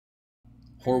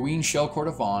Horween Shell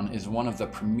Cordovan is one of the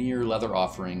premier leather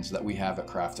offerings that we have at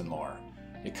Craft & Lore.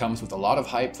 It comes with a lot of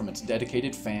hype from its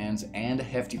dedicated fans and a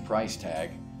hefty price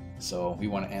tag, so we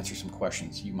want to answer some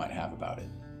questions you might have about it.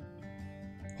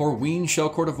 Horween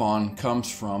Shell Cordovan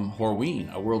comes from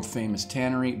Horween, a world-famous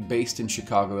tannery based in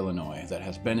Chicago, Illinois, that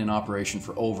has been in operation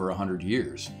for over 100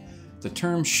 years. The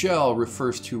term shell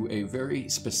refers to a very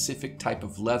specific type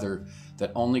of leather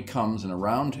that only comes in a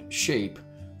round shape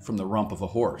from the rump of a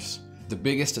horse. The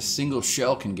biggest a single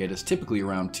shell can get is typically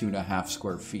around 2.5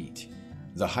 square feet.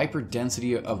 The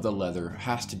hyperdensity of the leather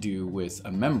has to do with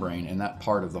a membrane in that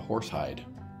part of the horsehide.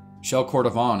 Shell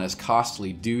Cordovan is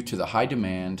costly due to the high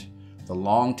demand, the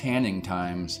long tanning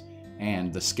times,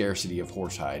 and the scarcity of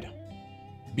horsehide.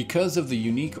 Because of the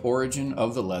unique origin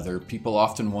of the leather, people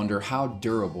often wonder how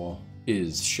durable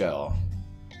is shell.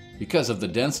 Because of the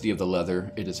density of the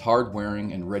leather, it is hard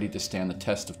wearing and ready to stand the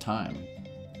test of time.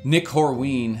 Nick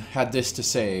Horween had this to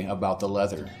say about the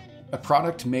leather. A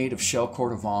product made of Shell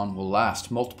Cordovan will last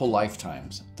multiple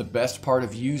lifetimes. The best part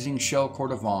of using Shell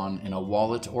Cordovan in a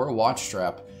wallet or a watch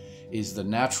strap is the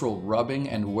natural rubbing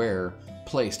and wear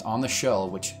placed on the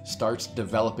shell, which starts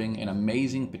developing an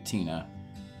amazing patina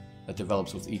that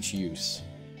develops with each use.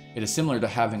 It is similar to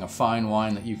having a fine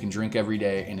wine that you can drink every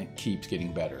day and it keeps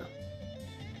getting better.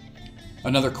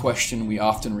 Another question we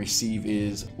often receive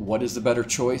is, what is the better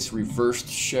choice, reversed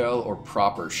shell or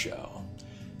proper shell?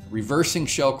 Reversing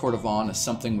Shell Cordovan is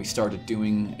something we started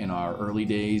doing in our early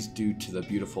days due to the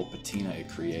beautiful patina it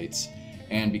creates,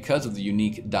 and because of the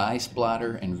unique dye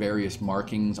splatter and various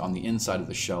markings on the inside of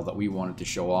the shell that we wanted to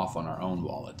show off on our own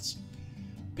wallets.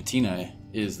 Patina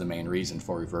is the main reason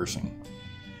for reversing.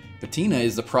 Patina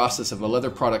is the process of a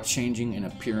leather product changing in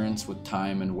appearance with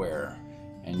time and wear,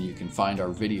 and you can find our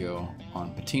video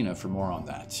on patina for more on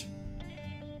that.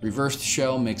 Reversed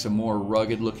shell makes a more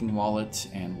rugged looking wallet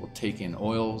and will take in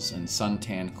oils and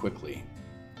suntan quickly.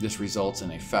 This results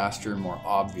in a faster, more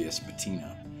obvious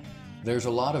patina. There's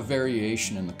a lot of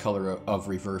variation in the color of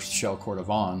reversed Shell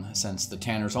Cordovan, since the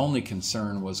tanner's only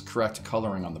concern was correct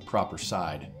coloring on the proper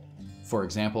side. For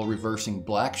example, reversing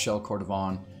black Shell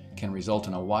Cordovan can result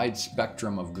in a wide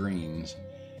spectrum of greens,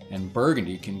 and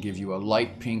burgundy can give you a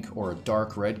light pink or a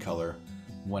dark red color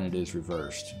when it is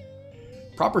reversed.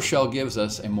 Proper shell gives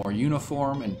us a more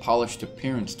uniform and polished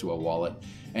appearance to a wallet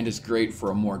and is great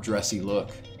for a more dressy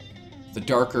look. The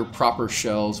darker proper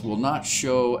shells will not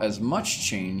show as much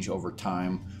change over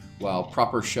time, while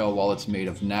proper shell wallets made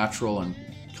of natural and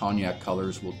cognac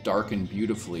colors will darken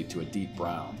beautifully to a deep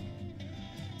brown.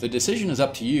 The decision is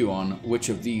up to you on which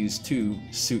of these two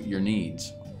suit your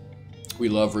needs. We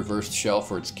love reversed shell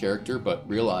for its character, but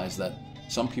realize that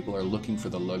some people are looking for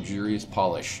the luxurious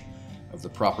polish of the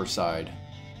proper side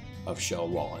of shell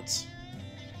wallets.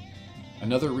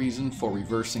 Another reason for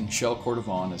reversing Shell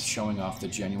Cordovan is showing off the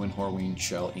genuine Horween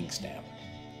Shell ink stamp.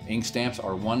 Ink stamps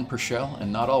are one per shell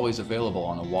and not always available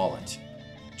on a wallet.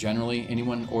 Generally,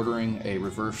 anyone ordering a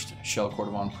reversed Shell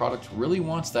Cordovan product really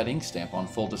wants that ink stamp on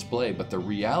full display, but the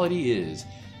reality is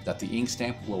that the ink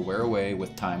stamp will wear away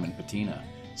with time and patina.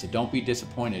 So don't be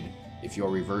disappointed if your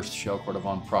reversed Shell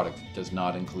Cordovan product does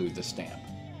not include the stamp.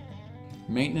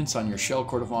 Maintenance on your Shell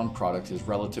Cordovan product is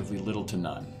relatively little to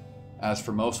none. As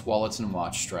for most wallets and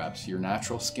watch straps, your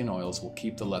natural skin oils will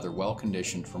keep the leather well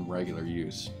conditioned from regular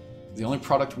use. The only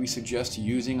product we suggest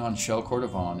using on Shell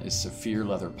Cordovan is Saphir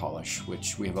leather polish,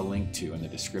 which we have a link to in the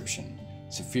description.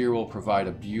 Saphir will provide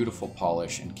a beautiful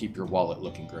polish and keep your wallet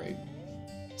looking great.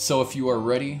 So if you are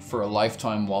ready for a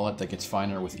lifetime wallet that gets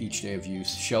finer with each day of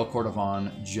use, Shell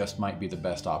Cordovan just might be the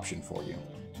best option for you.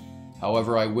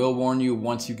 However, I will warn you,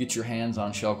 once you get your hands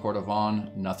on Shell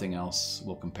Cordovan, nothing else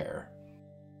will compare.